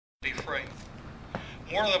be free.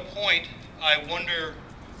 More to the point, I wonder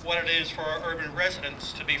what it is for our urban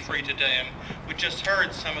residents to be free today. And we just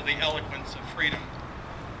heard some of the eloquence of freedom,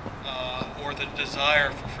 or the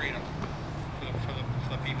desire for freedom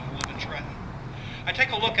for the people who live in Trenton. I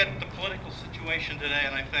take a look at the political situation today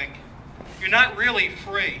and I think, you're not really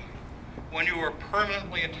free when you are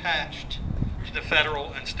permanently attached to the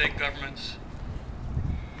federal and state governments.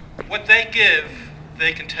 What they give,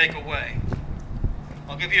 they can take away.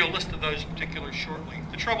 I'll give you a list of those particulars shortly.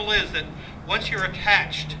 The trouble is that once you're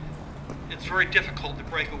attached, it's very difficult to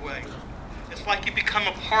break away. It's like you become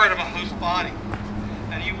a part of a host body,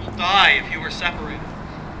 and you will die if you are separated.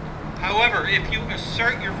 However, if you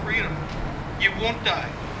assert your freedom, you won't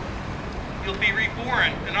die. You'll be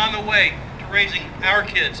reborn and on the way to raising our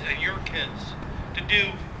kids and your kids, to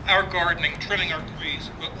do our gardening, trimming our trees.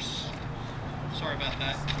 Whoops, sorry about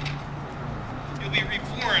that. You'll be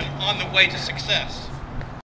reborn on the way to success.